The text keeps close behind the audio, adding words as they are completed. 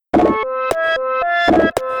I'm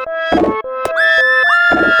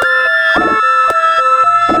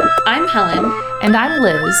Helen. And I'm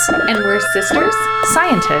Liz. And we're sisters,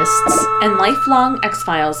 Scientists. and lifelong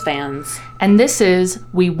X-Files fans. And this is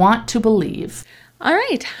We Want to Believe. All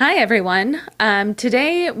right. Hi, everyone.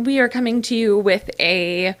 Today we are coming to you with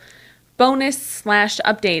a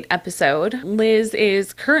bonus/update episode. Liz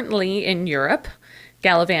is currently in Europe,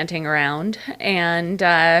 gallivanting around and,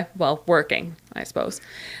 working, I suppose.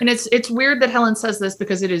 And it's weird that Helen says this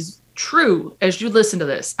because it is true as you listen to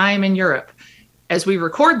this. I am in Europe as we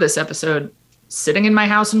record this episode, sitting in my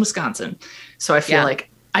house in Wisconsin. So I feel like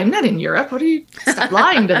I'm not in Europe. What are you? Stop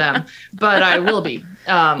lying to them. But I will be.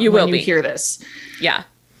 When you hear this. Yeah.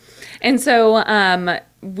 And so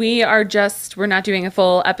we're not doing a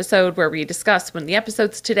full episode where we discuss one of the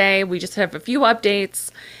episodes today. We just have a few updates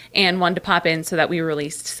and wanted to pop in so that we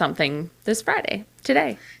released something this Friday,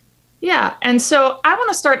 today. Yeah. And so I want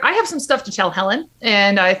to start. I have some stuff to tell Helen.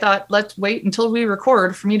 And I thought, let's wait until we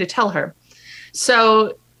record for me to tell her.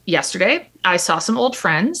 So yesterday, I saw some old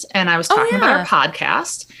friends and I was talking about our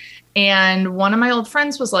podcast. And one of my old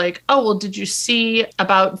friends was like, oh, well, did you see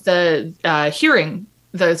about the hearing,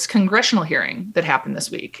 the congressional hearing that happened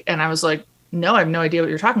this week? And I was like, no, I have no idea what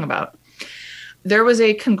you're talking about. There was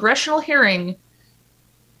a congressional hearing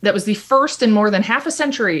that was the first in more than half a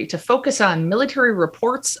century to focus on military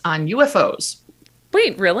reports on UFOs.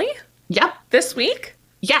 Wait, really? Yep. This week?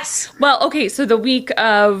 Yes. Well, okay, so the week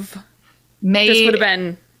of May. This would have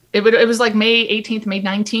been. It was like May 18th, May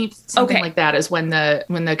 19th, something like that is when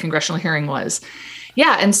the congressional hearing was.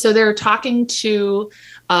 Yeah, and so they're talking to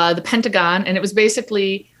the Pentagon, and it was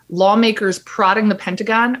basically lawmakers prodding the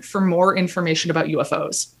Pentagon for more information about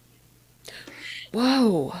UFOs.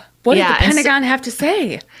 Whoa. What did the Pentagon have to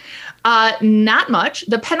say? Not much.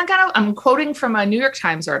 The Pentagon, I'm quoting from a New York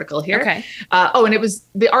Times article here. Okay. And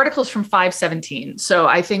the article's from 5/17. So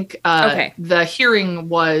I think the hearing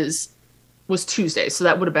was Tuesday. So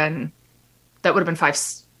that would have been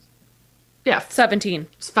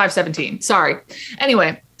 5/17. Sorry.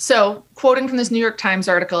 Anyway, so quoting from this New York Times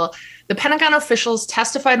article, the Pentagon officials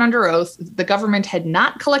testified under oath that the government had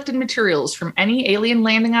not collected materials from any alien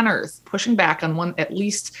landing on Earth, pushing back on at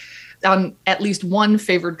least one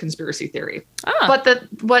favored conspiracy theory. But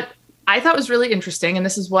what I thought was really interesting, and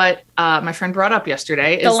this is what my friend brought up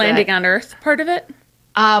yesterday, is the landing on Earth part of it?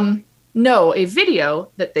 No, a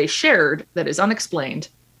video that they shared that is unexplained.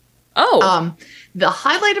 Oh. The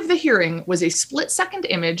highlight of the hearing was a split-second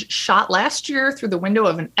image shot last year through the window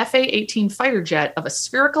of an FA-18 fighter jet of a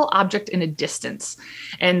spherical object in a distance.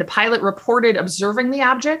 And the pilot reported observing the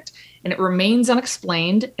object, and it remains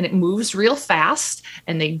unexplained, and it moves real fast,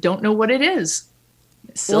 and they don't know what it is.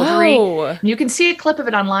 It's silvery. Whoa. You can see a clip of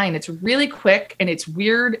it online. It's really quick, and it's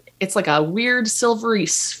weird. It's like a weird silvery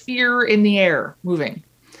sphere in the air moving.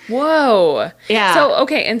 Whoa. Yeah. So,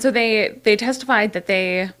 okay, and so they testified that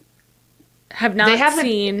they have not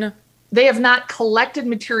They have not collected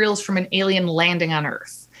materials from an alien landing on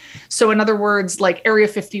Earth. So in other words, like Area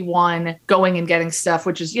 51 going and getting stuff,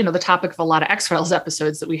 which is, the topic of a lot of X-Files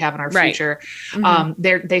episodes that we have in our future.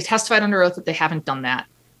 Mm-hmm. They testified under oath that they haven't done that.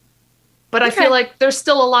 But I feel like there's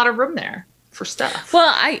still a lot of room there for stuff.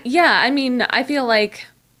 Well, I feel like,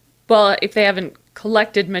 if they haven't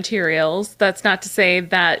collected materials, that's not to say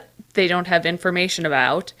that they don't have information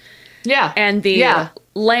about. Yeah. And the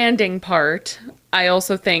landing part, I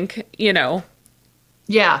also think, Yeah.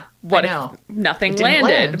 What if nothing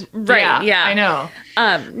landed? Right. Yeah. I know.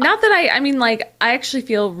 Not that I actually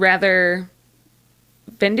feel rather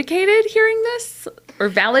vindicated hearing this or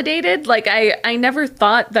validated. Like I never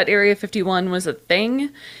thought that Area 51 was a thing.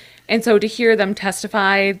 And so to hear them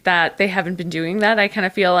testify that they haven't been doing that, I kind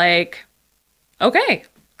of feel like, okay,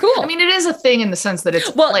 cool. I mean, it is a thing in the sense that it's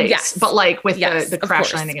a place, yes. but like with the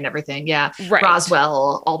crash landing and everything. Yeah. Right.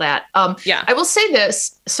 Roswell, all that. I will say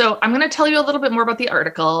this. So I'm going to tell you a little bit more about the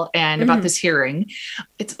article and about this hearing.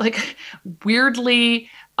 It's like weirdly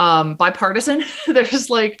bipartisan. There's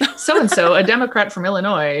like so-and-so, a Democrat from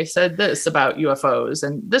Illinois said this about UFOs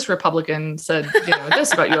and this Republican said,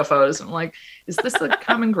 this about UFOs. I'm like, is this the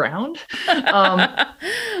common ground?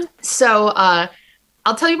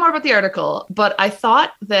 I'll tell you more about the article, but I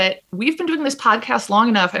thought that we've been doing this podcast long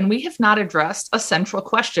enough and we have not addressed a central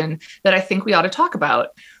question that I think we ought to talk about,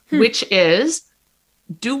 which is,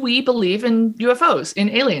 do we believe in UFOs, in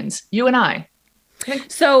aliens, you and I?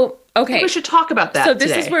 So, okay. I think we should talk about that So this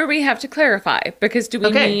today. is where we have to clarify, because do we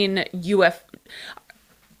mean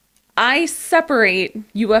I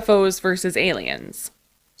separate UFOs versus aliens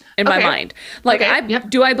in my mind. Like,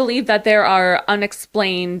 do I believe that there are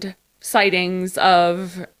unexplained sightings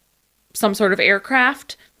of some sort of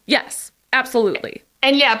aircraft? Yes, absolutely.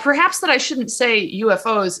 And yeah, perhaps that I shouldn't say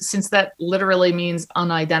UFOs since that literally means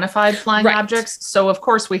unidentified flying Right. objects. So of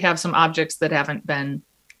course we have some objects that haven't been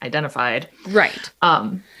identified. Right.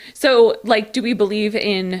 Um, So, like, do we believe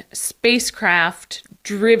in spacecraft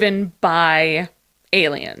driven by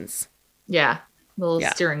aliens? yeah, little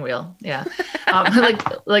Yeah. steering wheel. Yeah,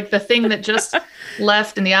 like the thing that just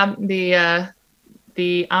left in the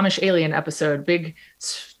Amish alien episode, big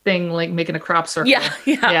thing like making a crop circle. Yeah,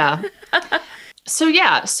 yeah.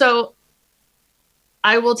 So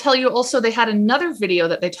I will tell you also they had another video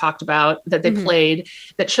that they talked about that they played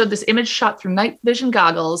that showed this image shot through night vision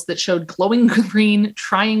goggles that showed glowing green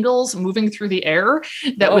triangles moving through the air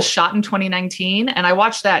that was shot in 2019. And I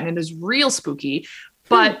watched that and it is real spooky.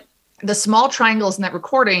 But the small triangles in that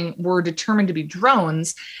recording were determined to be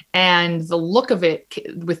drones. And the look of it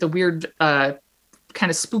with the weird kind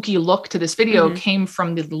of spooky look to this video came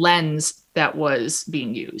from the lens that was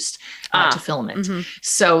being used to film it.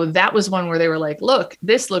 So that was one where they were like, look,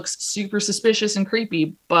 this looks super suspicious and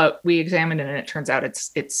creepy, but we examined it and it turns out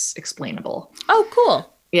it's explainable. Oh,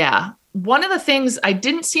 cool. Yeah. One of the things I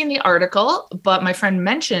didn't see in the article, but my friend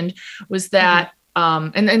mentioned was that,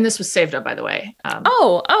 and this was saved up, by the way.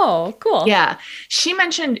 Oh, cool. Yeah. She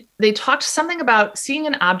mentioned they talked something about seeing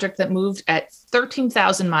an object that moved at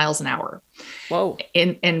 13,000 miles an hour. Whoa.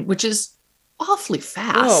 And which is awfully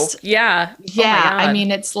fast. Whoa. Yeah. Yeah. Oh my God. I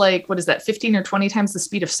mean, it's like, what is that? 15 or 20 times the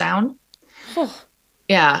speed of sound. Oh.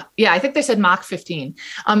 Yeah. Yeah. I think they said Mach 15.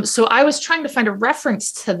 So I was trying to find a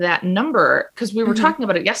reference to that number because we were talking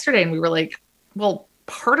about it yesterday and we were like, well,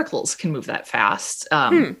 particles can move that fast.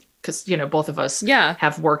 Because, both of us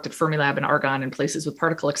have worked at Fermilab and Argonne and places with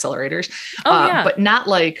particle accelerators, but not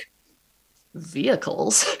like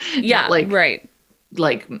vehicles. Yeah. Not like, right.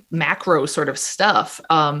 Like macro sort of stuff.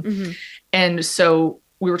 And so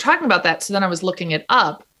we were talking about that. So then I was looking it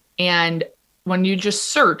up. And when you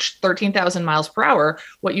just search 13,000 miles per hour,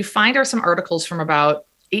 what you find are some articles from about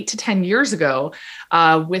 8 to 10 years ago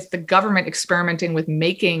with the government experimenting with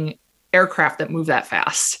making aircraft that move that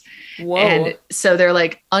fast. Whoa. And so they're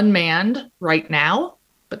like unmanned right now,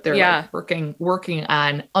 but they're like working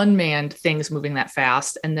on unmanned things moving that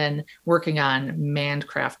fast. And then working on manned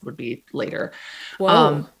craft would be later.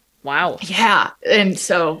 Whoa. Wow. Yeah. And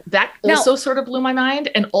so that also sort of blew my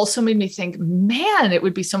mind and also made me think, man, it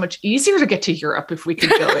would be so much easier to get to Europe if we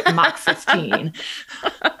could go at Mach 15.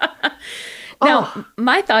 Now,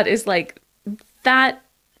 my thought is like that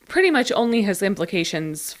pretty much only has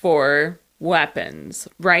implications for weapons,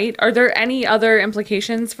 right? Are there any other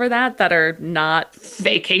implications for that are not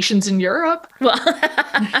vacations in Europe? Well,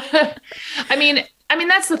 I mean,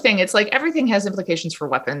 that's the thing. It's like everything has implications for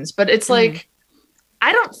weapons, but it's like,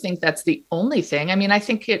 I don't think that's the only thing. I mean, I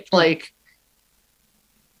think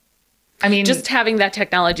just having that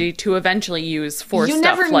technology to eventually use for you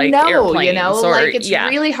stuff never like know, airplanes or like it's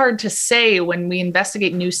really hard to say when we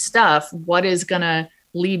investigate new stuff, what is going to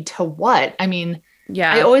lead to what. I mean,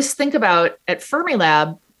 I always think about at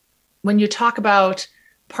Fermilab, when you talk about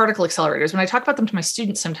particle accelerators, when I talk about them to my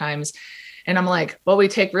students sometimes, and I'm like, well, we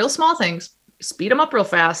take real small things, speed them up real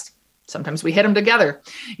fast. Sometimes we hit them together,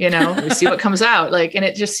 we see what comes out like, and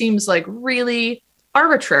it just seems like really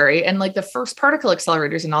arbitrary. And like the first particle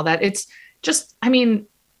accelerators and all that, it's just,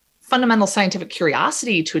 fundamental scientific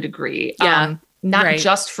curiosity to a degree, not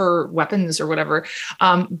just for weapons or whatever.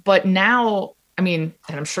 But now, and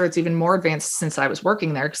I'm sure it's even more advanced since I was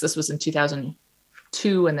working there, because this was in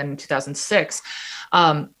 2002 and then in 2006.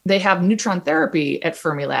 They have neutron therapy at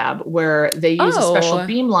Fermilab where they use a special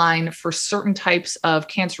beam line for certain types of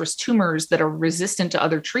cancerous tumors that are resistant to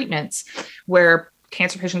other treatments, where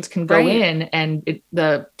cancer patients can go in and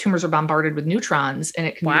the tumors are bombarded with neutrons and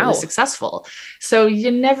it can be really successful. So you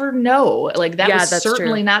never know. Like that was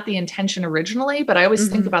certainly not the intention originally, but I always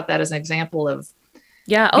think about that as an example of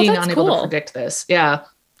being unable to predict this. Yeah.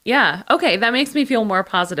 Yeah. Okay. That makes me feel more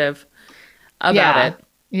positive about it.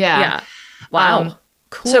 Yeah. Wow.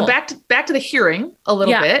 Cool. So back to the hearing a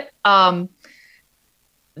little bit.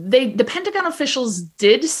 The Pentagon officials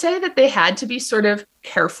did say that they had to be sort of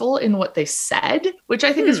careful in what they said, which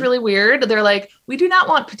I think is really weird. They're like, we do not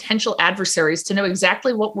want potential adversaries to know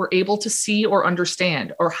exactly what we're able to see or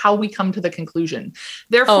understand or how we come to the conclusion.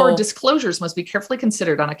 Therefore, disclosures must be carefully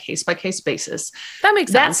considered on a case-by-case basis. That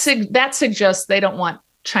makes sense. That suggests they don't want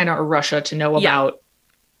China or Russia to know about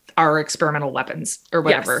our experimental weapons or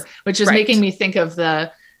whatever, which is making me think of I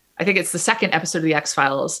think it's the second episode of the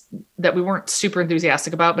X-Files that we weren't super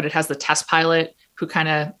enthusiastic about, but it has the test pilot who kind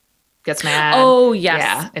of gets mad. Oh, yes.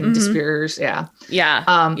 Yeah. And disappears. Yeah.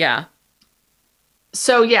 Yeah.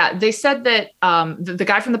 So, they said that the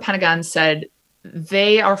guy from the Pentagon said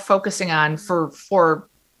they are focusing on for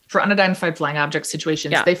unidentified flying object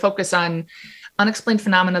situations. Yeah. They focus on unexplained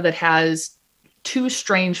phenomena that has two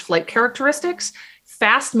strange flight characteristics: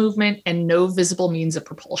 fast movement and no visible means of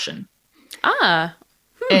propulsion. Ah,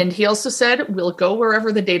 And he also said, we'll go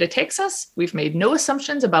wherever the data takes us. We've made no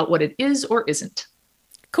assumptions about what it is or isn't.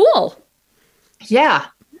 cool. Yeah.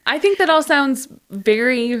 I think that all sounds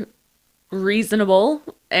very reasonable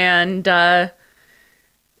and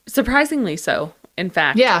surprisingly so, in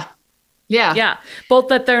fact. Yeah. Yeah. Yeah. Both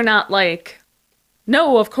that they're not like,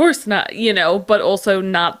 no, of course not, but also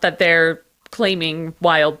not that they're claiming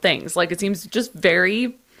wild things. Like, it seems just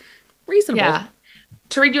very reasonable. Yeah.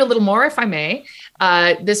 To read you a little more, if I may,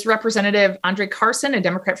 this representative, Andre Carson, a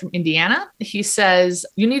Democrat from Indiana, he says,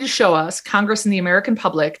 you need to show us, Congress and the American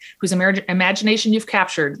public, whose imagination you've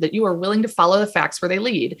captured, that you are willing to follow the facts where they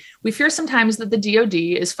lead. We fear sometimes that the DoD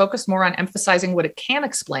is focused more on emphasizing what it can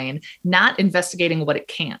explain, not investigating what it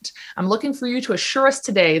can't. I'm looking for you to assure us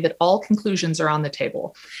today that all conclusions are on the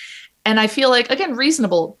table. And I feel like, again,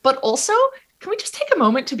 reasonable, but also, can we just take a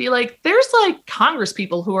moment to be like, there's like Congress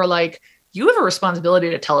people who are like, you have a responsibility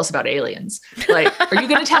to tell us about aliens. Like, are you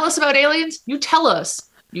going to tell us about aliens? You tell us.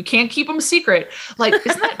 You can't keep them a secret. Like,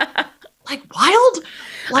 isn't that like wild?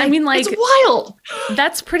 Like, I mean, like, it's wild.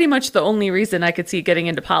 That's pretty much the only reason I could see getting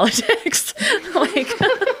into politics. Like,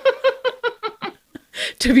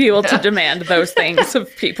 to be able to demand those things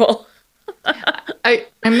of people. I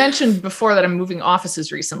mentioned before that I'm moving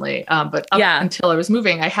offices recently, but until I was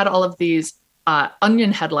moving, I had all of these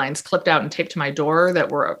Onion headlines clipped out and taped to my door that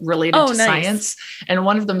were related to science. And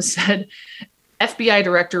one of them said, FBI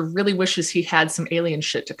director really wishes he had some alien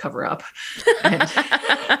shit to cover up. And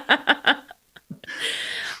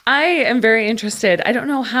I am very interested. I don't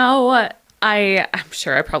know how I'm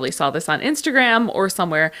sure I probably saw this on Instagram or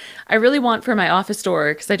somewhere. I really want for my office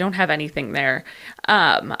door, because I don't have anything there.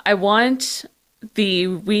 I want the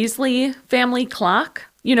Weasley family clock.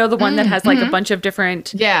 The one that has like a bunch of different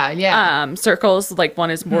circles. Like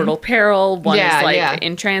one is mortal peril, one is like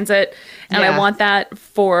in transit. And I want that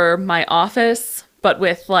for my office, but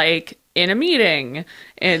with like in a meeting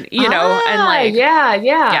and, and like.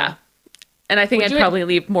 Yeah. And I think I'd probably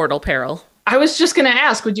leave mortal peril. I was just going to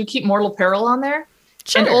ask, would you keep mortal peril on there?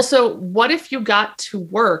 Sure. And also, what if you got to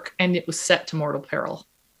work and it was set to mortal peril?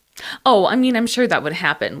 Oh, I mean, I'm sure that would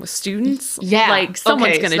happen with students. Yeah. Like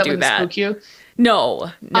someone's going to do that. Spook you?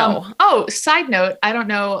 No. Side note, I don't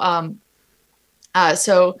know.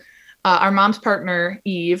 So our mom's partner,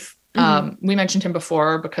 Eve, we mentioned him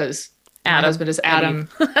before because my husband is Adam.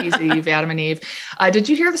 He's Eve, Adam and Eve. Did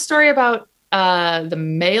you hear the story about the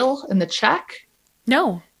mail and the check?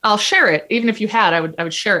 No. I'll share it. Even if you had, I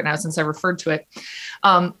would share it now since I referred to it.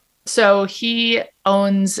 So he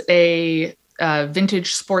owns a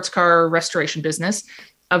vintage sports car restoration business.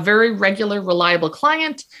 A very regular, reliable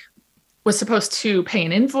client was supposed to pay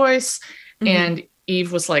an invoice, and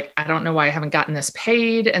Eve was like, I don't know why I haven't gotten this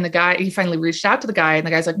paid. And the guy, he finally reached out to the guy, and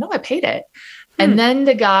the guy's like, no, I paid it. And then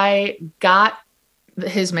the guy got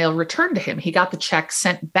his mail returned to him. He got the check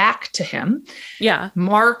sent back to him. Yeah.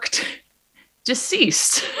 Marked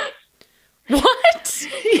deceased. What?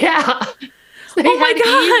 Yeah. Oh my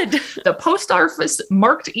God. The post office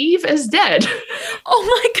marked Eve as dead.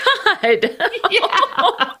 Oh my God.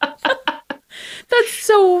 Yeah. That's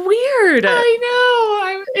so weird.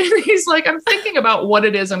 I know. And he's like, I'm thinking about what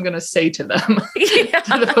it is I'm going to say to them,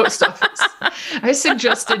 to the post office. I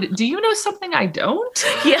suggested, do you know something I don't?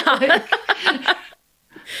 Yeah.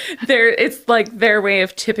 It's like their way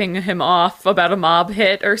of tipping him off about a mob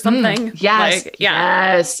hit or something. Yes. Like,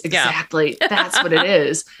 yeah. Yes, exactly. Yeah. That's what it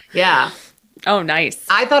is. Yeah. Oh, nice.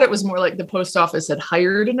 I thought it was more like the post office had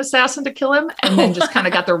hired an assassin to kill him and then just kind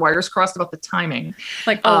of got their wires crossed about the timing.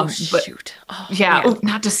 Like, shoot. Oh, yeah.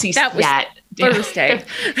 Not deceased that was yet. Thursday.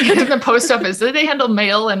 In the post office, they handle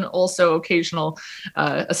mail and also occasional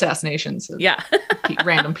assassinations of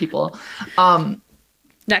random people.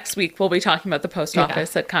 Next week, we'll be talking about the post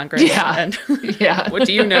office at Congress. Yeah. And what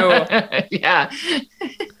do you know? Yeah.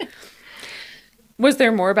 Was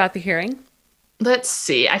there more about the hearing? Let's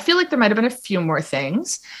see. I feel like there might have been a few more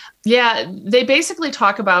things. Yeah, they basically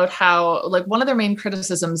talk about how, like, one of their main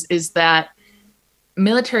criticisms is that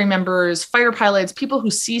military members, fighter pilots, people who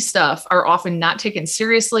see stuff are often not taken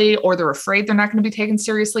seriously, or they're afraid they're not going to be taken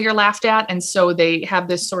seriously or laughed at. And so they have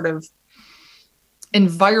this sort of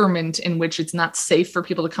environment in which it's not safe for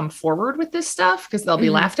people to come forward with this stuff because they'll be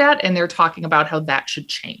laughed at. And they're talking about how that should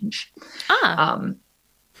change.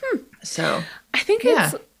 So I think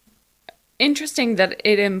it's interesting that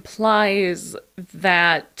it implies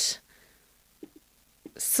that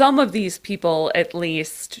some of these people at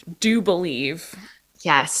least do believe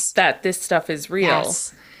Yes. that this stuff is real.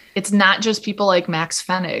 Yes. It's not just people like Max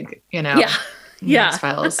Fennig, Yeah. Yeah.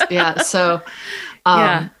 X-Files. Yeah. So,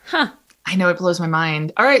 Yeah. Huh. I know it blows my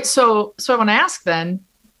mind. All right. So I want to ask then,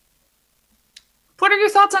 what are your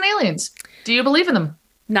thoughts on aliens? Do you believe in them?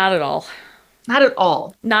 Not at all. Not at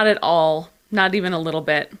all. Not at all. Not even a little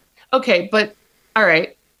bit. Okay. But all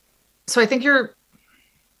right. So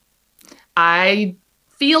I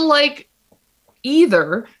feel like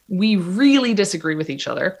either we really disagree with each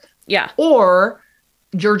other. Yeah. Or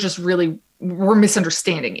we're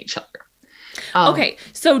misunderstanding each other. Okay.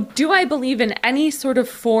 So do I believe in any sort of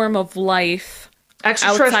form of life outside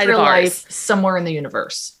of Extraterrestrial ours? life somewhere in the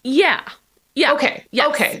universe. Yeah. Yeah. Okay. Yes.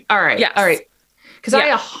 Okay. All right. Yes. All right. Because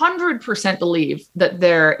Yeah. I 100% believe that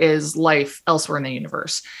there is life elsewhere in the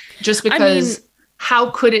universe. Just because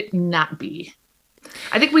how could it not be?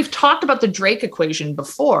 I think we've talked about the Drake equation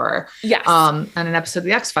before. Yes. On an episode of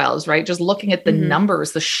the X-Files, right? Just looking at the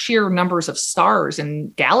numbers, the sheer numbers of stars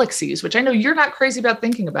and galaxies, which I know you're not crazy about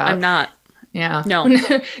thinking about. I'm not. Yeah. No.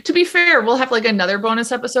 To be fair, we'll have like another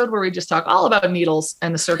bonus episode where we just talk all about needles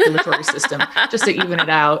and the circulatory system just to even it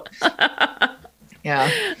out.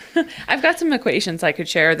 Yeah. I've got some equations I could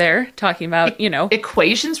share there talking about,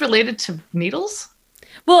 Equations related to needles?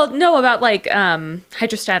 well, no, about like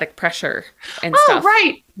hydrostatic pressure and Oh, stuff.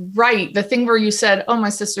 right. The thing where you said, oh, my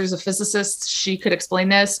sister's a physicist. She could explain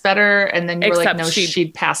this better. And then you were like, Except no,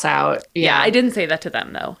 she'd pass out. Yeah, I didn't say that to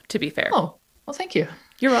them though, to be fair. Oh, well, thank you.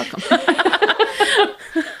 You're welcome.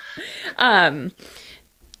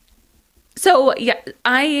 So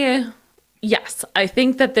yeah, yes, I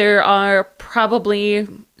think that there are probably,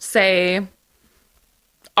 say,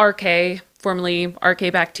 formerly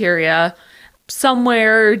archaebacteria,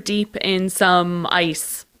 somewhere deep in some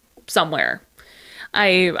ice somewhere.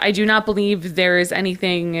 I do not believe there is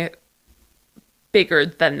anything bigger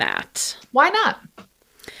than that. Why not?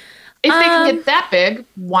 If they can get that big,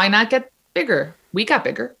 why not get bigger? We got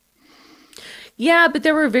bigger. Yeah, but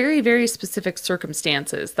there were very, very specific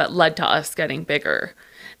circumstances that led to us getting bigger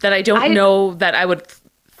that I don't know that I would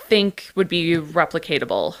think would be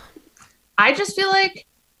replicatable. I just feel like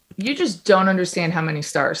you just don't understand how many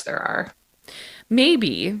stars there are.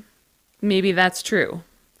 Maybe that's true.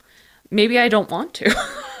 Maybe I don't want to.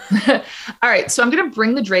 All right, so I'm going to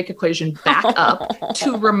bring the Drake equation back up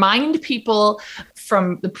to remind people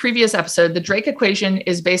from the previous episode. The Drake equation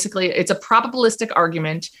is basically, it's a probabilistic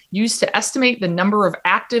argument used to estimate the number of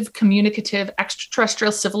active communicative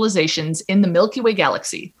extraterrestrial civilizations in the Milky Way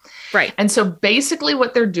galaxy. Right. And so basically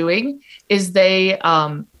what they're doing is they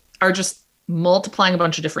are just multiplying a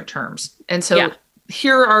bunch of different terms. And so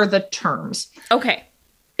here are the terms. Okay.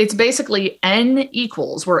 It's basically n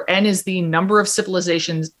equals, where n is the number of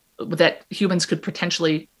civilizations that humans could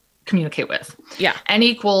potentially communicate with. Yeah. N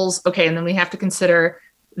equals, okay, and then we have to consider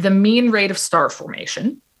the mean rate of star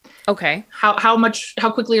formation. Okay.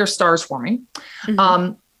 How quickly are stars forming?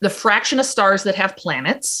 Mm-hmm. The fraction of stars that have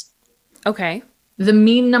planets. Okay. The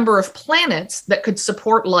mean number of planets that could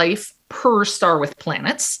support life per star with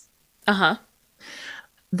planets. Uh-huh.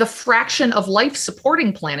 The fraction of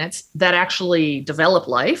life-supporting planets that actually develop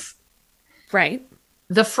life. Right.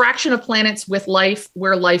 The fraction of planets with life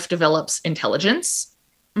where life develops intelligence.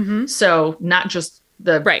 Mm-hmm. So not just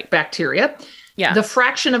the bacteria. Yeah. The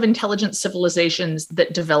fraction of intelligent civilizations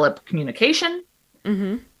that develop communication.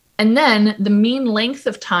 Mm-hmm. And then the mean length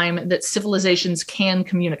of time that civilizations can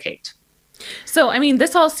communicate. So, I mean,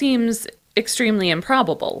 this all seems extremely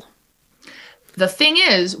improbable. The thing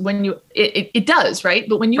is, when it does, right?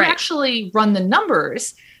 But when you actually run the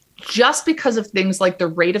numbers, just because of things like the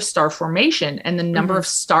rate of star formation and the number of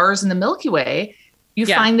stars in the Milky Way, you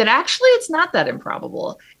find that actually it's not that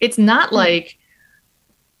improbable. It's not like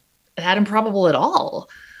that improbable at all,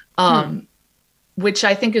 which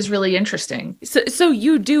I think is really interesting. So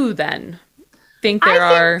you do then think there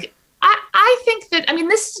are... I think that, I mean,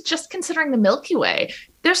 this is just considering the Milky Way.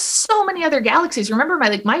 There's so many other galaxies. Remember,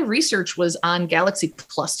 my research was on galaxy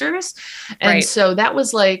clusters. And so that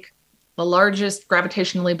was like the largest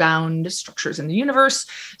gravitationally bound structures in the universe.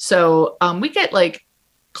 So we get like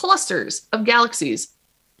clusters of galaxies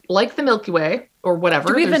like the Milky Way or whatever.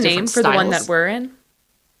 Do we have a name for the one styles. that we're in?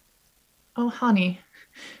 Oh, honey.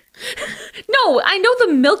 No, I know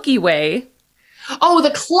the Milky Way. Oh,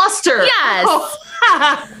 the cluster. Yes. Oh.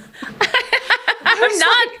 I'm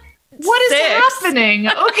not. What is 6. happening?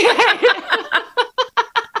 Okay.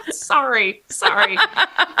 Sorry.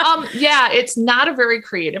 Yeah, it's not a very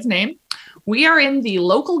creative name. We are in the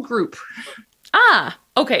local group. Ah.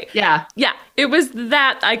 Okay. Yeah. Yeah. It was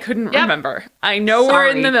that I couldn't Yep. remember. I know we're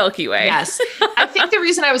in Sorry. the Milky Way. Yes. I think the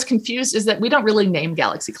reason I was confused is that we don't really name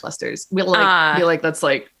galaxy clusters. We'll like be like, that's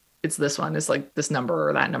like, it's this one, it's like this number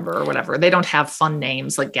or that number or whatever. They don't have fun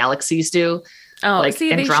names like galaxies do. Oh, like see,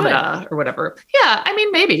 they Andromeda or whatever. Yeah. I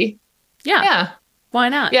mean, maybe. Yeah. Yeah. Why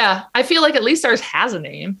not? Yeah. I feel like at least ours has a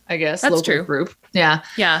name, I guess. That's local true. Group. Yeah.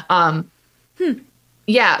 Yeah.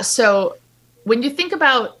 Yeah. So when you think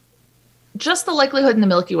about just the likelihood in the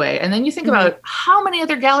Milky Way, and then you think about how many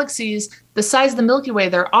other galaxies the size of the Milky Way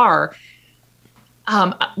there are.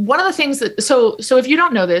 One of the things that, so if you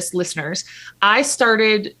don't know this, listeners, I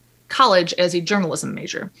started college as a journalism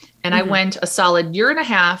major, and I went a solid year and a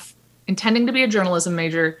half intending to be a journalism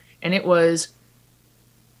major. And I was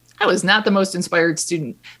not the most inspired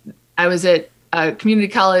student. I was at a community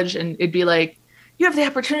college, and it'd be like, you have the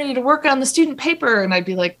opportunity to work on the student paper. And I'd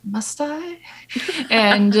be like, must I?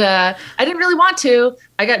 And I didn't really want to.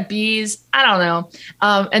 I got B's. I don't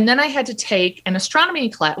know. And then I had to take an astronomy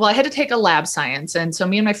class. Well, I had to take a lab science. And so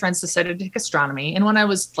me and my friends decided to take astronomy. And when I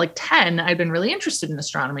was like 10, I'd been really interested in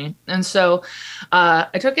astronomy. And so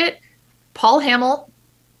I took it. Paul Hamill,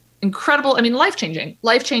 incredible. I mean,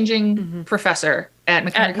 life-changing professor at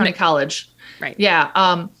McHenry County College. Right.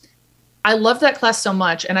 Yeah. I loved that class so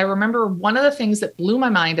much. And I remember one of the things that blew my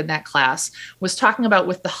mind in that class was talking about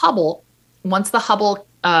with the Hubble, once the Hubble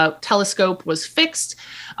telescope was fixed,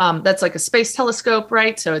 that's like a space telescope,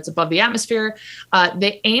 right? So it's above the atmosphere.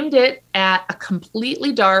 They aimed it at a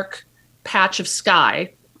completely dark patch of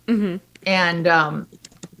sky. And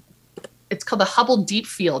it's called the Hubble Deep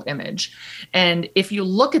Field Image. And if you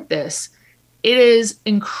look at this, it is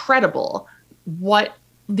incredible what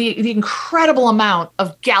the incredible amount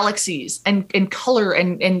of galaxies and color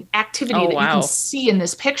and activity that you can see in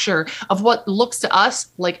this picture of what looks to us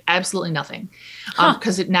like absolutely nothing.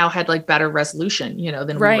 Because it now had like better resolution, than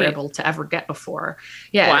we were able to ever get before.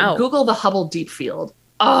 Yeah. Google the Hubble Deep Field.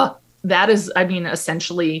 That is, I mean,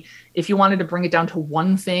 essentially, if you wanted to bring it down to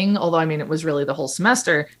one thing, although I mean, it was really the whole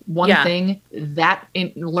semester, thing that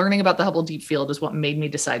in learning about the Hubble Deep Field is what made me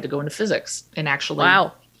decide to go into physics and actually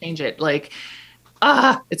change it. Like,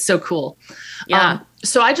 it's so cool. Yeah.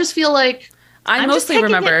 So I just feel like I mostly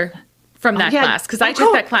remember from that class because I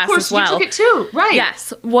took that class as well. You took it too, right?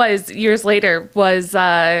 Yes, was years later was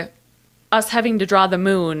us having to draw the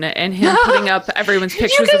moon and him putting up everyone's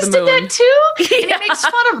pictures of the moon. You guys did that too? And he makes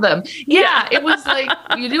fun of them. Yeah, it was like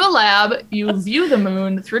you do a lab, you view the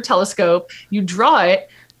moon through a telescope, you draw it,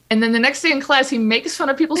 and then the next day in class, he makes fun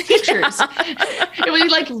of people's pictures. It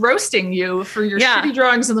was like roasting you for your shitty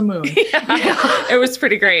drawings of the moon. It was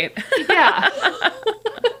pretty great. Yeah.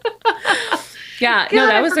 Yeah, God, no,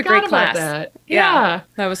 that was a great class. That. Yeah,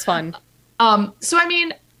 that was fun. So, I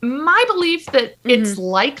mean, my belief that it's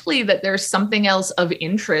likely that there's something else of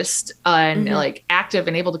interest and like active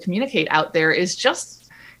and able to communicate out there is just,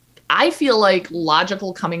 I feel like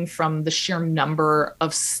logical coming from the sheer number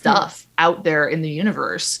of stuff out there in the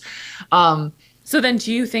universe. So then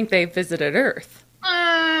do you think they visited Earth?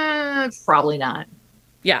 Probably not.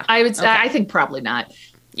 Yeah. I would say, I think probably not.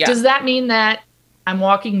 Yeah. Does that mean that I'm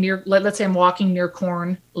walking near, let's say I'm walking near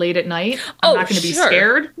corn late at night. I'm not going to be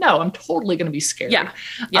scared. No, I'm totally going to be scared. Yeah.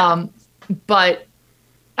 But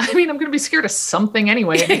I mean, I'm going to be scared of something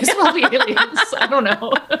anyway. It may as well be aliens. I don't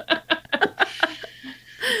know.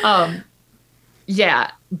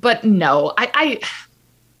 Yeah, but no,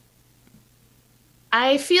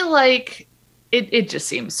 I feel like it just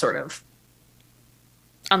seems sort of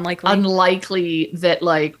unlikely that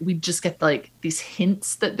like we just get like these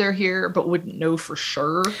hints that they're here, but wouldn't know for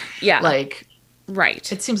sure. Yeah. Like, right.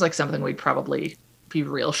 It seems like something we'd probably be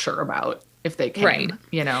real sure about if they came,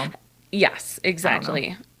 right. Yes,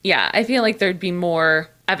 exactly. Yeah. I feel like there'd be more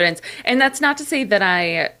evidence. And that's not to say that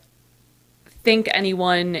I think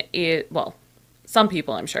anyone is, well, some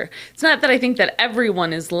people, I'm sure. It's not that I think that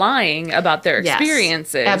everyone is lying about their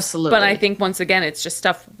experiences. Yes, absolutely. But I think, once again, it's just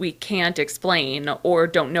stuff we can't explain or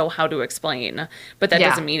don't know how to explain. But that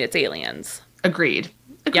doesn't mean it's aliens. Agreed.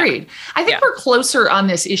 Yeah. I think we're closer on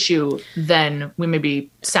this issue than we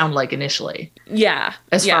maybe sound like initially. Yeah.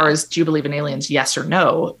 As far as, do you believe in aliens, yes or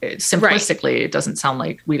no? Simplistically, it doesn't sound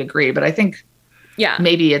like we'd agree. But I think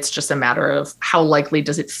maybe it's just a matter of how likely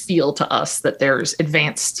does it feel to us that there's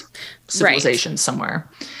advanced civilization somewhere.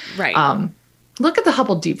 Right. Look at the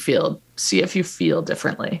Hubble Deep Field. See if you feel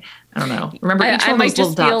differently. I don't know. Remember, each I one of might those just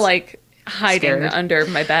little feel dots. like hiding under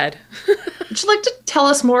my bed. Would you like to tell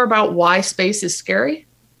us more about why space is scary?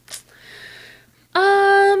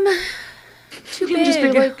 Too You big. can just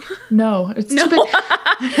be like, no, it's too big.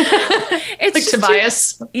 It's like just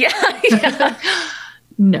Tobias. Yeah.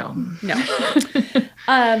 No. No.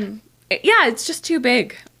 Yeah, it's just too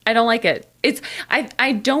big. I don't like it.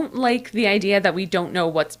 I don't like the idea that we don't know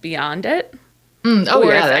what's beyond it. Oh, or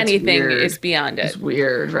yeah, if that's anything weird. is beyond it. It's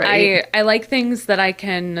weird, right? I like things that I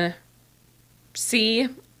can see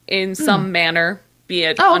in some manner, be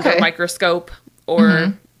it Oh, under okay. a microscope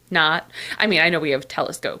or not. I mean, I know we have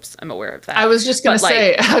telescopes. I'm aware of that. I was just going to But,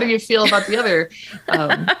 say, how do you feel about the other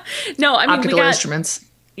no, I mean, optical instruments?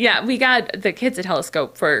 yeah, we got the kids a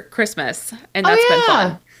telescope for Christmas, and that's been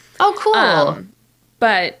fun. Oh, cool.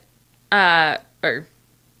 But, or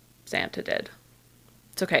Santa did.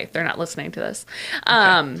 It's okay. They're not listening to this.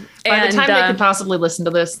 By the time they could possibly listen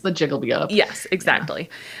to this, the jig will be up. Yes, exactly.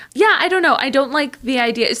 Yeah, I don't know. I don't like the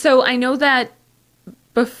idea. So I know that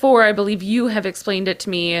before, I believe you have explained it to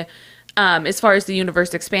me as far as the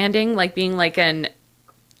universe expanding, like being like an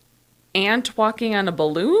ant walking on a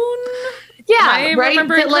balloon. Yeah, Am I right.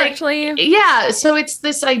 remembering That, correctly? Yeah, so it's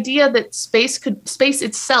this idea that space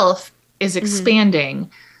itself is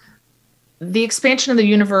expanding. The expansion of the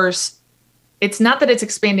universe. It's not that it's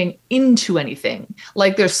expanding into anything.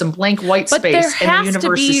 Like there's some blank white But space there and the has to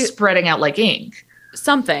universe be is spreading out like ink.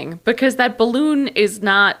 Something, because that balloon is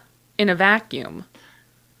not in a vacuum.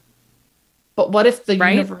 But what if the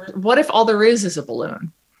Right? universe? What if all there is a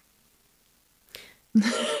balloon?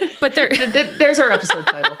 But there, There's our episode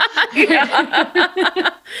title.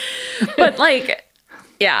 but like,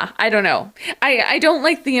 yeah, I don't know. I don't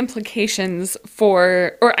like the implications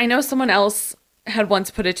for, or I know someone else had once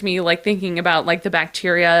put it to me, like thinking about like the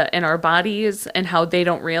bacteria in our bodies and how they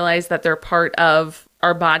don't realize that they're part of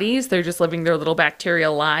our bodies. They're just living their little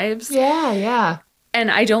bacterial lives. Yeah, yeah. And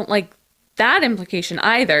I don't like that implication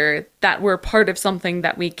either, that we're part of something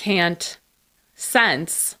that we can't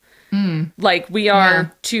sense. Like we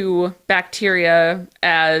are to bacteria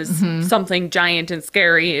as something giant and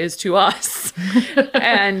scary is to us.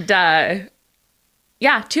 And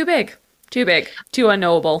yeah, too big, too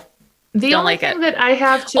unknowable. The Don't only like thing it. that I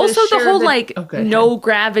have to Also, the share whole that- like Oh, go ahead. no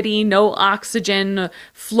gravity, no oxygen,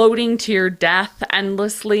 floating to your death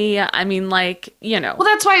endlessly. I mean, like, you know. Well,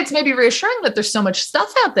 that's why it's maybe reassuring that there's so much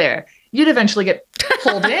stuff out there. You'd eventually get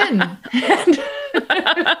pulled in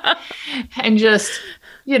and just,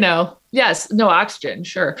 yes, no oxygen,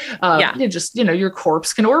 sure. Yeah. You just, your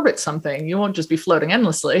corpse can orbit something. You won't just be floating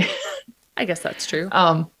endlessly. I guess that's true.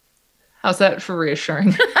 How's that for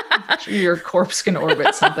reassuring? Your corpse can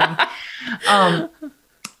orbit something. What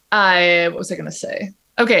was I going to say?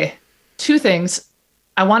 Okay, two things.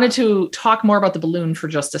 I wanted to talk more about the balloon for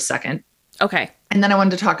just a second. Okay. And then I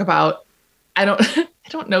wanted to talk about, I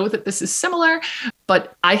don't know that this is similar,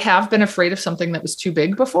 but I have been afraid of something that was too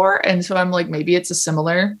big before. And so I'm like, maybe it's a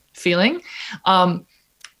similar feeling.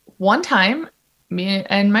 One time, me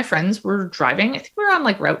and my friends were driving. I think we were on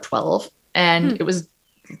like Route 12, and it was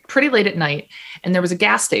pretty late at night, and there was a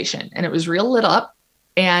gas station, and it was real lit up,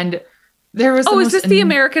 and there was Is this the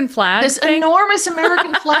American flag? this thing? enormous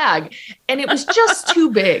American flag, and it was just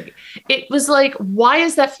too big. It was like, why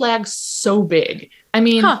is that flag so big? I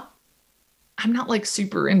mean, I'm not like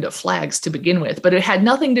super into flags to begin with, but it had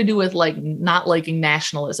nothing to do with like not liking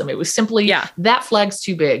nationalism. It was simply that flag's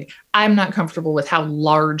too big. I'm not comfortable with how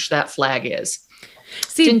large that flag is.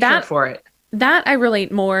 See, Didn't care for it. That I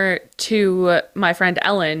relate more to my friend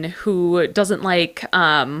Ellen, who doesn't like,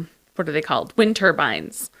 what are they called? Wind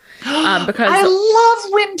turbines. Because I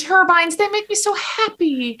love wind turbines. They make me so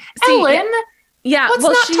happy. See, Ellen, yeah, what's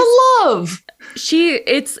well, not to love?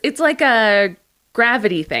 It's like a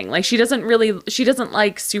gravity thing. Like she doesn't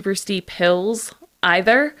like super steep hills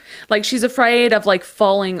either. Like she's afraid of like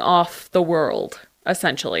falling off the world,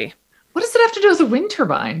 essentially. What does it have to do with a wind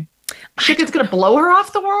turbine? She think it's going to blow her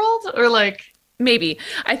off the world, or like maybe.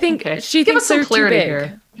 I think she give thinks us some they're clarity too big.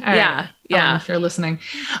 here. Yeah. If you're listening.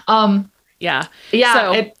 Yeah. Yeah. So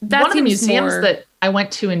one of the seems museums more- that I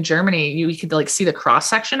went to in Germany, you could like see the cross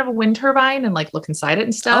section of a wind turbine and like look inside it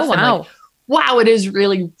and stuff. Oh, wow. And, like, wow, it is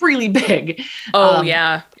really, really big. Oh,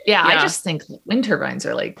 yeah. Yeah. I just think wind turbines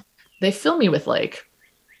are like, they fill me with like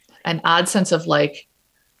an odd sense of like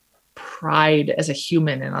pride as a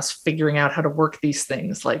human and us figuring out how to work these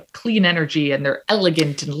things, like clean energy, and they're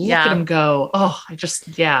elegant and look at them go. Oh,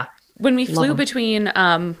 When we flew 'em. between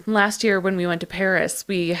last year when we went to Paris,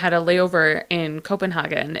 we had a layover in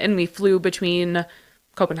Copenhagen, and we flew between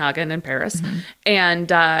Copenhagen and Paris.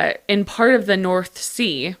 And in part of the North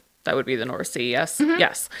Sea, that would be the North Sea,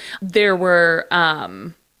 yes, there were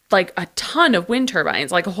like a ton of wind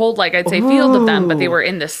turbines, like a whole, like I'd say field of them, but they were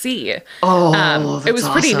in the sea. Oh, it was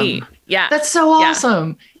pretty awesome. neat. Yeah. That's so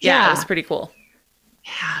awesome. Yeah, it was pretty cool.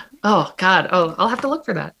 Oh God. Oh, I'll have to look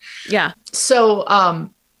for that. Yeah. So,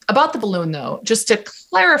 About the balloon, though, just to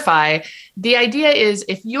clarify, the idea is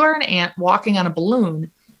if you are an ant walking on a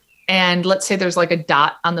balloon, and let's say there's like a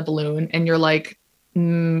dot on the balloon, and you're like,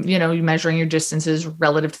 you're measuring your distances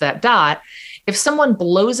relative to that dot. If someone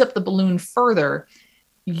blows up the balloon further,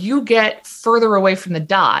 you get further away from the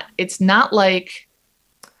dot. It's not like,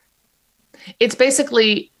 it's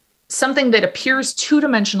basically something that appears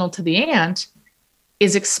two-dimensional to the ant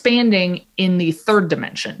is expanding in the third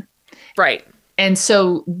dimension. Right. And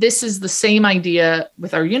so this is the same idea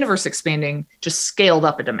with our universe expanding, just scaled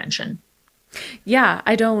up a dimension. Yeah,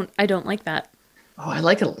 I don't like that. Oh, I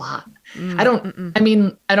like it a lot. I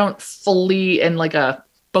don't fully and like a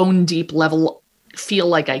bone deep level feel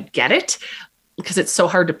like I get it because it's so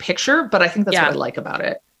hard to picture, but I think that's what I like about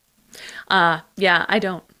it. Yeah, I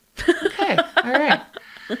don't. Okay. All right.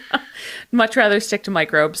 Much rather stick to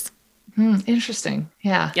microbes. Interesting.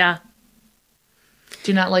 Yeah. Yeah.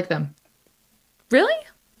 Do not like them. Really?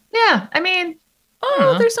 Yeah. I mean,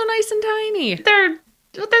 they're so nice and tiny. They're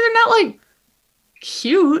not like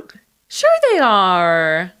cute. Sure they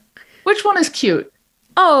are. Which one is cute?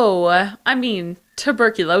 Oh, I mean,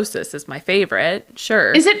 tuberculosis is my favorite.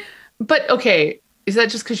 Sure. Is it? But okay, is that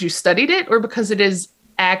just because you studied it or because it is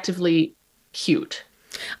actively cute?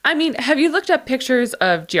 I mean, have you looked up pictures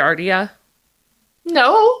of Giardia?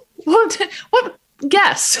 No. What?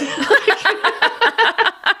 Guess.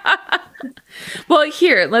 Well,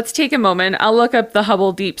 here, let's take a moment. I'll look up the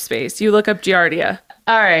Hubble Deep Space. You look up Giardia.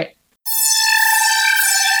 All right.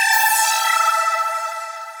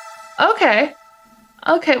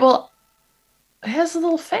 Okay, well, it has a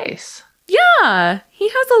little face. Yeah, he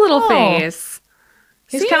has a little face.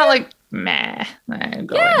 He's kind of like, meh. I'm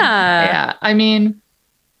going. Yeah. I mean,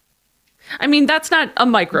 that's not a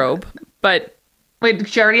microbe, but... Wait,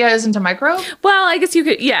 Giardia isn't a microbe? Well, I guess you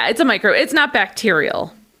could... Yeah, it's a microbe. It's not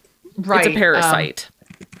bacterial. Right. It's a parasite.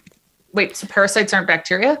 Wait, so parasites aren't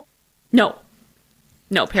bacteria? No,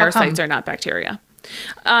 parasites are not bacteria.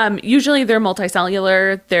 Usually they're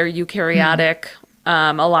multicellular, they're eukaryotic,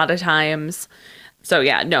 a lot of times. So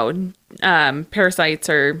yeah, no, parasites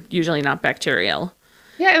are usually not bacterial.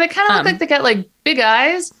 Yeah, they kind of look like they got like big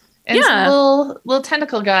eyes and some little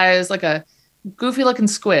tentacle guys, like a goofy looking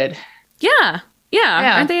squid. Yeah.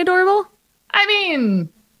 Aren't they adorable? I mean,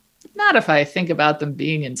 not if I think about them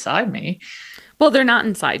being inside me. Well, they're not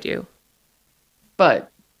inside you.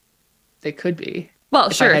 But they could be. Well,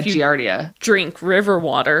 sure, if you Giardia. Drink river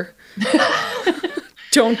water.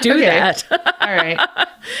 Don't do that.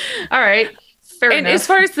 All right. Fair enough. As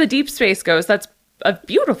far as the deep space goes, that's a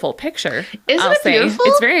beautiful picture. Isn't it beautiful?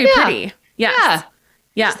 It's very pretty. Yes.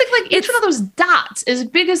 Yeah. Just think like each one of those dots is as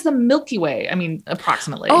big as the Milky Way. I mean,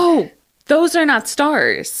 approximately. Oh, those are not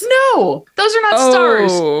stars. No, those are not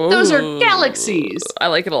stars. Those are galaxies. I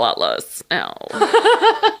like it a lot less. Ow.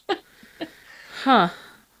 Huh.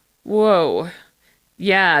 Whoa.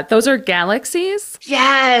 Yeah, those are galaxies?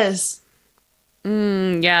 Yes.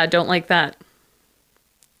 Yeah, don't like that.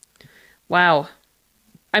 Wow.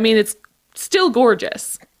 I mean, it's still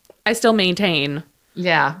gorgeous. I still maintain.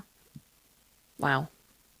 Yeah. Wow.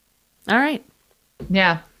 All right.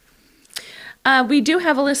 Yeah. We do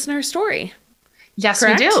have a listener story. Yes,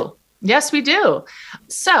 correct? we do. Yes, we do.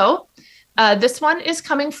 So this one is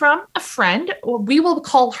coming from a friend. We will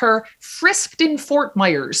call her Frisked in Fort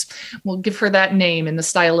Myers. We'll give her that name in the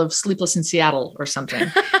style of Sleepless in Seattle or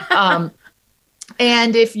something.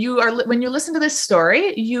 And when you listen to this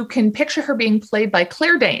story, you can picture her being played by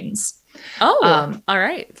Claire Danes. Oh, all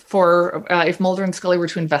right. For if Mulder and Scully were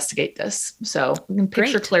to investigate this. So we can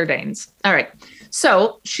picture Great. Claire Danes. All right.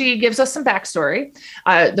 So she gives us some backstory.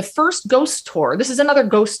 The first ghost tour, this is another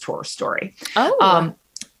ghost tour story. Oh.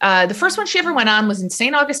 The first one she ever went on was in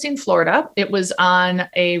St. Augustine, Florida. It was on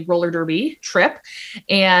a roller derby trip,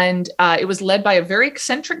 and it was led by a very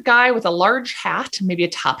eccentric guy with a large hat, maybe a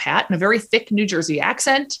top hat, and a very thick New Jersey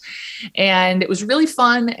accent. And it was really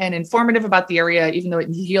fun and informative about the area, even though it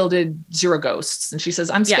yielded zero ghosts. And she says,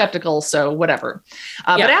 I'm skeptical, so whatever.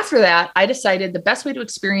 But after that, I decided the best way to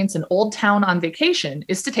experience an old town on vacation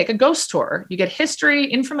is to take a ghost tour. You get history,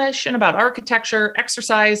 information about architecture,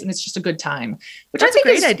 exercise, and it's just a good time. Which That's I think a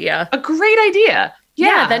great is idea. A great idea.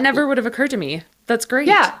 Yeah, that never would have occurred to me. That's great.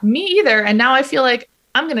 Yeah, me either. And now I feel like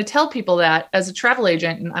I'm going to tell people that as a travel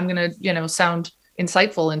agent, and I'm going to, sound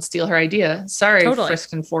insightful and steal her idea. Sorry, Totally.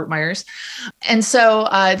 Frisked in Fort Myers. And so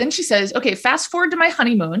then she says, okay, fast forward to my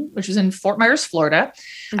honeymoon, which was in Fort Myers, Florida.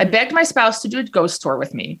 I begged my spouse to do a ghost tour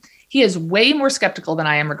with me. He is way more skeptical than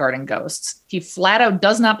I am regarding ghosts. He flat out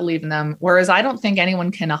does not believe in them, whereas I don't think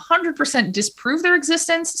anyone can 100% disprove their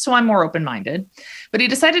existence, so I'm more open-minded. But he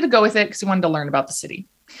decided to go with it because he wanted to learn about the city.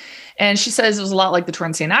 And she says it was a lot like the tour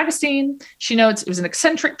in St. Augustine. She notes it was an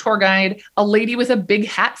eccentric tour guide, a lady with a big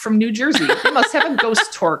hat from New Jersey. They must have a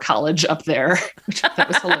ghost tour college up there, which I thought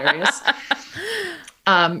was hilarious.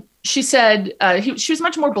 She said she was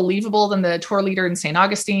much more believable than the tour leader in St.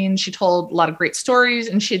 Augustine. She told a lot of great stories,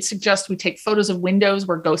 and she'd suggest we take photos of windows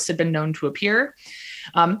where ghosts had been known to appear.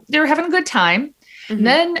 They were having a good time. And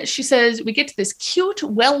then she says, we get to this cute,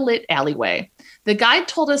 well-lit alleyway. The guide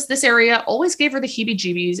told us this area always gave her the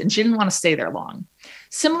heebie-jeebies and she didn't want to stay there long.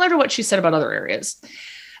 Similar to what she said about other areas.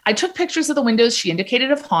 I took pictures of the windows she indicated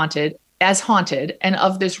as haunted and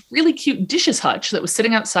of this really cute dishes hutch that was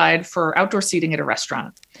sitting outside for outdoor seating at a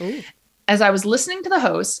restaurant. Ooh. As I was listening to the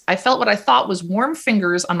host, I felt what I thought was warm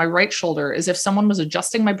fingers on my right shoulder as if someone was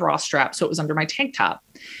adjusting my bra strap so it was under my tank top.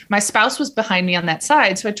 My spouse was behind me on that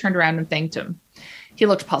side, so I turned around and thanked him. He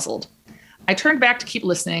looked puzzled. I turned back to keep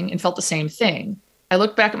listening and felt the same thing. I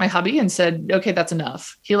looked back at my hubby and said, okay, that's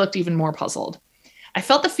enough. He looked even more puzzled. I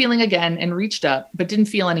felt the feeling again and reached up, but didn't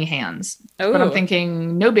feel any hands. Ooh. But I'm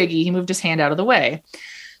thinking, no biggie. He moved his hand out of the way.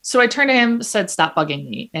 So I turned to him, said, stop bugging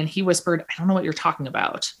me. And he whispered, I don't know what you're talking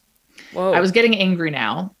about. Whoa. I was getting angry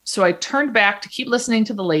now. So I turned back to keep listening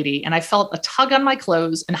to the lady, and I felt a tug on my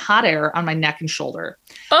clothes and hot air on my neck and shoulder.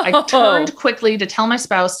 Oh. I turned quickly to tell my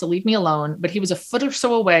spouse to leave me alone, but he was a foot or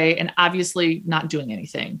so away and obviously not doing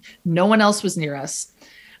anything. No one else was near us.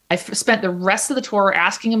 I spent the rest of the tour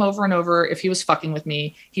asking him over and over if he was fucking with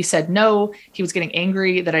me. He said no. He was getting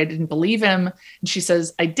angry that I didn't believe him. And she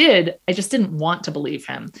says, I did. I just didn't want to believe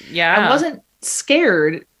him. Yeah. I wasn't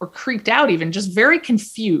scared or creeped out even, just very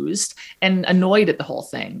confused and annoyed at the whole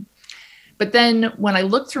thing. But then when I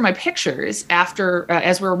looked through my pictures after,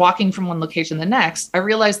 as we were walking from one location to the next, I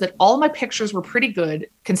realized that all my pictures were pretty good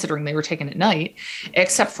considering they were taken at night,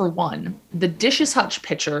 except for one. The dishes hutch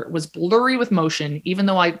picture was blurry with motion, even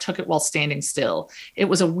though I took it while standing still. It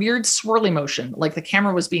was a weird swirly motion, like the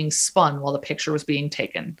camera was being spun while the picture was being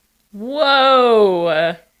taken.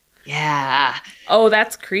 Whoa. Yeah. Oh,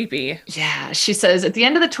 that's creepy. Yeah. She says, at the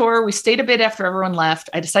end of the tour, we stayed a bit after everyone left.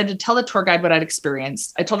 I decided to tell the tour guide what I'd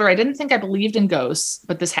experienced. I told her I didn't think I believed in ghosts,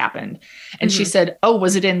 but this happened. And she said, oh,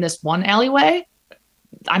 was it in this one alleyway?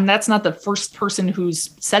 That's not the first person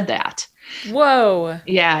who's said that. Whoa.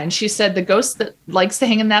 Yeah. And she said the ghost that likes to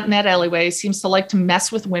hang in that alleyway seems to like to mess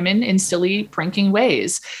with women in silly, pranking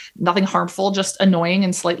ways. Nothing harmful, just annoying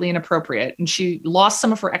and slightly inappropriate. And she lost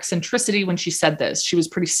some of her eccentricity when she said this. She was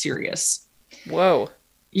pretty serious. Whoa.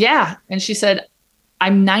 Yeah. And she said,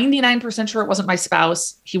 I'm 99% sure it wasn't my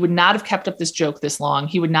spouse. He would not have kept up this joke this long.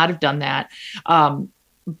 He would not have done that.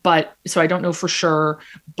 But so I don't know for sure,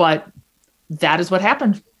 but that is what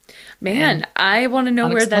happened. Man, I want to know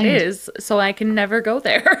where that is so I can never go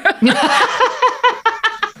there.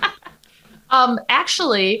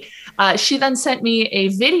 Actually, she then sent me a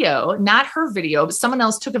video, not her video, but someone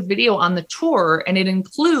else took a video on the tour, and it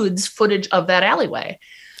includes footage of that alleyway.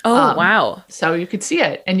 Oh, wow. So you could see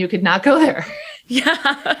it and you could not go there.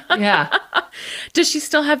 Yeah. Yeah. Does she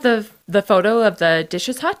still have the photo of the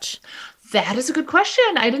dishes hutch? That is a good question.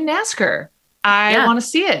 I didn't ask her. I want to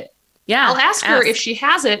see it. Yeah. I'll ask her if she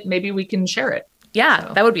has it. Maybe we can share it. Yeah,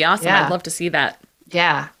 so, that would be awesome. Yeah. I'd love to see that.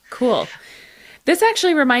 Yeah. Cool. This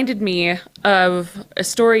actually reminded me of a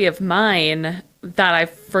story of mine that I've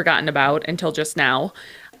forgotten about until just now.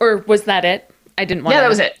 Or was that it? I didn't want to. Yeah, that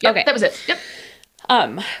was it. Yep, okay. That was it.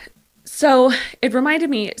 Yep. So it reminded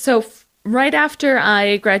me. So right after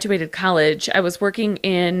I graduated college, I was working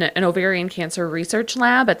in an ovarian cancer research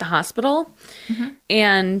lab at the hospital. Mm-hmm.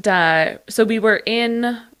 And so we were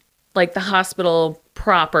in like the hospital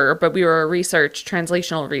proper, but we were a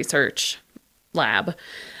translational research lab.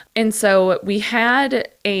 And so we had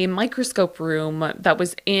a microscope room that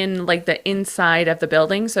was in like the inside of the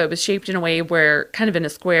building. So it was shaped in a way where kind of in a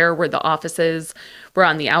square where the offices were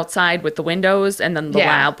on the outside with the windows, and then the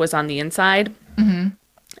lab was on the inside. Mm-hmm.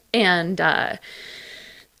 And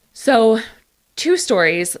so 2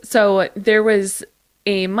 stories. So there was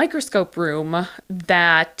a microscope room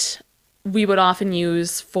that we would often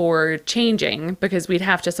use for changing because we'd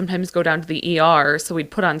have to sometimes go down to the ER. So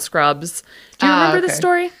we'd put on scrubs. Do you remember this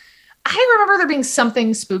story? I remember there being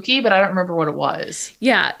something spooky, but I don't remember what it was.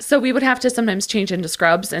 Yeah. So we would have to sometimes change into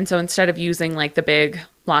scrubs. And so instead of using like the big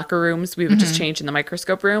locker rooms, we would just change in the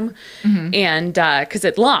microscope room. Mm-hmm. And because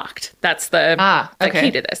it locked. That's the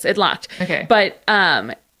key to this. It locked. Okay. But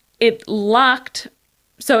it locked.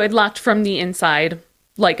 So it locked from the inside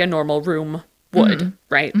like a normal room would,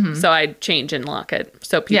 right? Mm-hmm. So I'd change and lock it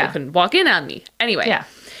so people can walk in on me. Anyway. Yeah.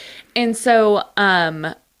 And so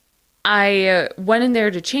I went in there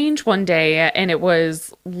to change one day and it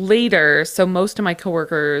was later. So most of my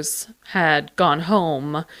coworkers had gone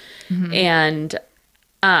home and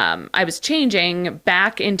I was changing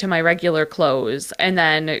back into my regular clothes and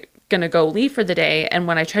then going to go leave for the day. And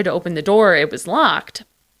when I tried to open the door, it was locked.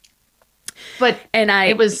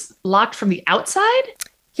 It was locked from the outside?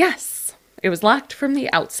 Yes, it was locked from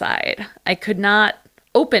the outside. I could not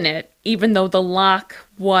open it, even though the lock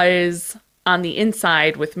was on the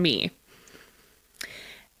inside with me.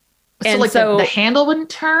 So, And like, so the handle wouldn't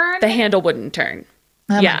turn? the handle wouldn't turn.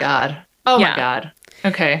 Oh, Yeah. my God. Oh, Yeah. my God.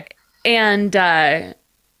 Okay. And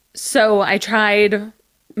so I tried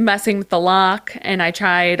messing with the lock and I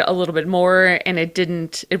tried a little bit more and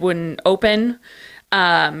it wouldn't open.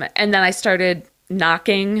 And then I started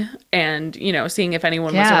knocking and, seeing if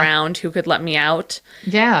anyone was around who could let me out.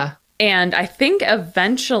 Yeah. And I think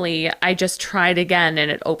eventually I just tried again and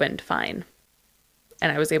it opened fine.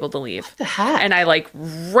 And I was able to leave. What the heck? And I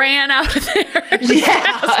ran out of there as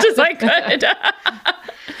fast as I could.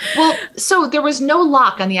 Well, so there was no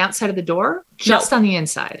lock on the outside of the door, just on the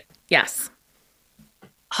inside. Yes.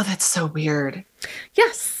 Oh, that's so weird.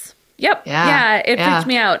 Yes. Yep. Yeah. It freaked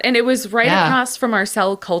me out. And it was right Yeah. across from our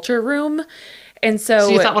cell culture room. And So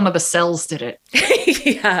you thought one of the cells did it.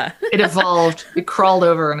 yeah. It evolved. It crawled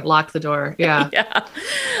over and it locked the door. Yeah.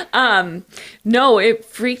 Yeah. No, it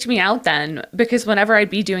freaked me out then because whenever I'd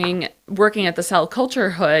be working at the cell culture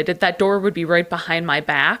hood, that door would be right behind my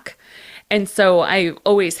back. And so I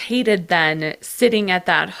always hated then sitting at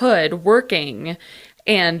that hood working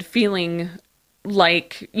and feeling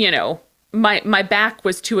like, my back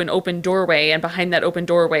was to an open doorway and behind that open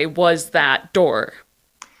doorway was that door.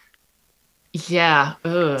 Yeah.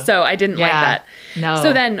 Ugh. So I didn't like that. No.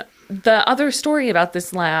 So then the other story about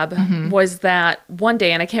this lab was that one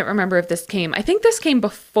day, and I can't remember if I think this came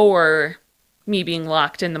before me being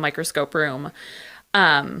locked in the microscope room.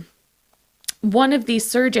 One of these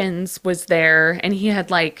surgeons was there and he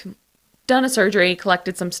had done a surgery,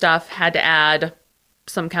 collected some stuff, had to add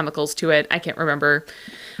some chemicals to it. I can't remember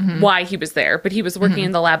why he was there, but he was working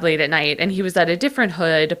in the lab late at night and he was at a different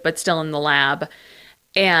hood, but still in the lab.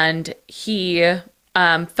 And he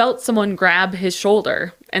felt someone grab his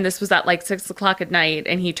shoulder. And this was at 6:00 at night.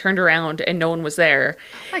 And he turned around and no one was there.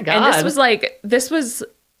 Oh my God. And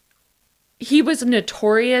he was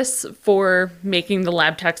notorious for making the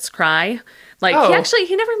lab techs cry.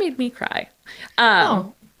 He never made me cry.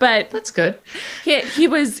 But that's good. he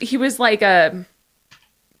was like a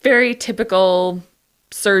very typical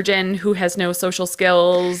surgeon who has no social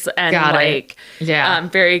skills and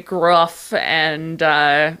very gruff and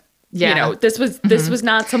this was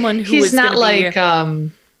not someone who He's was not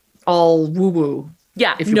be, all woo woo.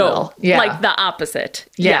 Yeah, if you will. Yeah. Like the opposite.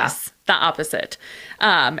 Yeah. Yes, the opposite.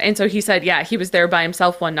 And so he said, he was there by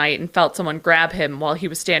himself one night and felt someone grab him while he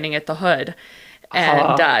was standing at the hood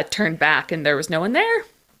and turned back and there was no one there.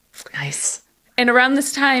 Nice. And around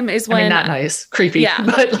this time is when... not nice. Creepy. Yeah.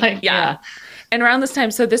 But yeah. And around this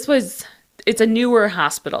time, so it's a newer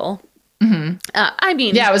hospital. Mm-hmm.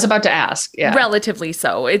 I was about to ask. Yeah. Relatively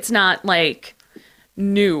so. It's not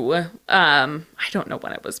new. I don't know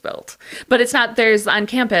when it was built, but it's not. There's on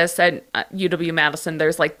campus at UW-Madison.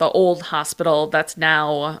 There's the old hospital that's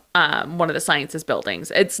now one of the sciences buildings.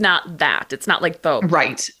 It's not that. It's not the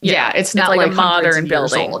right. Yeah, it's not a modern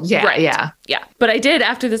building. Old. Yeah, right. Yeah. But I did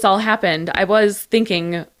after this all happened. I was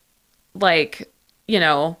thinking,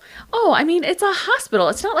 it's a hospital.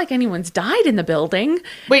 It's not like anyone's died in the building.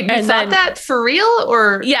 Wait, you thought that for real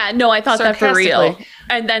or? Yeah, no, I thought that for real.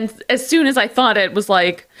 And then as soon as I thought it was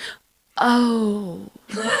oh.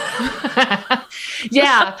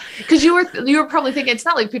 Yeah, because you were probably thinking it's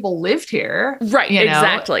not like people lived here. Right,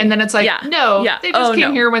 exactly. And then it's they just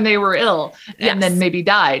came here when they were ill and then maybe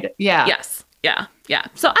died. Yeah. Yes. Yeah. Yeah.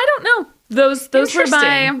 So I don't know. Those were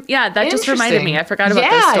my, that just reminded me. I forgot about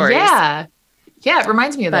those stories. Yeah. Yeah, it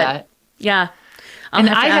reminds me of that. Yeah.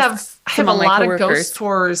 I have a lot of ghost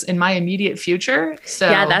tours in my immediate future. So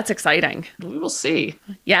yeah, that's exciting. We will see.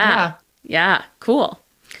 Yeah. Yeah. Cool.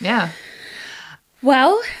 Yeah.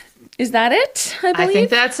 Well, is that it? I think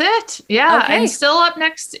that's it. Yeah. Okay. And still up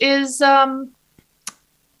next is Young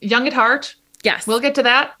at Heart. Yes. We'll get to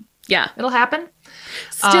that. Yeah. It'll happen.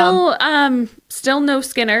 Still no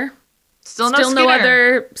Skinner. Still no Skinner. No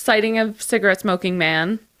other sighting of cigarette smoking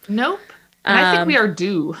man. Nope. And I think we are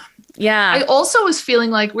due. Yeah. I also was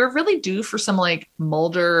feeling like we're really due for some like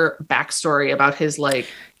Mulder backstory about his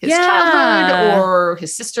childhood or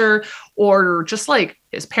his sister or just like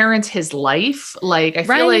his parents, his life. Like I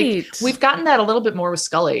feel like we've gotten that a little bit more with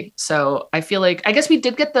Scully. So I feel like I guess we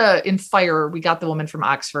did get in Fire. We got the woman from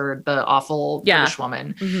Oxford, the awful British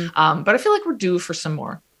woman. But I feel like we're due for some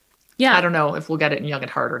more. Yeah. I don't know if we'll get it in Young at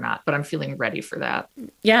Heart or not, but I'm feeling ready for that.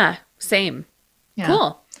 Yeah. Same. Yeah.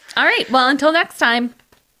 Cool. All right. Well, until next time.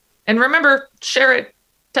 And remember, share it.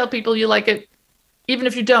 Tell people you like it, even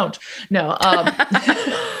if you don't. No.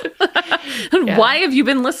 Why have you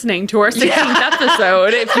been listening to our 16th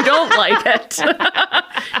episode if you don't like it?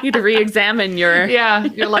 You need to re-examine your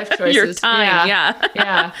life choices. Your time.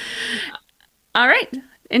 Yeah. All right.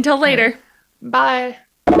 Until later. Bye.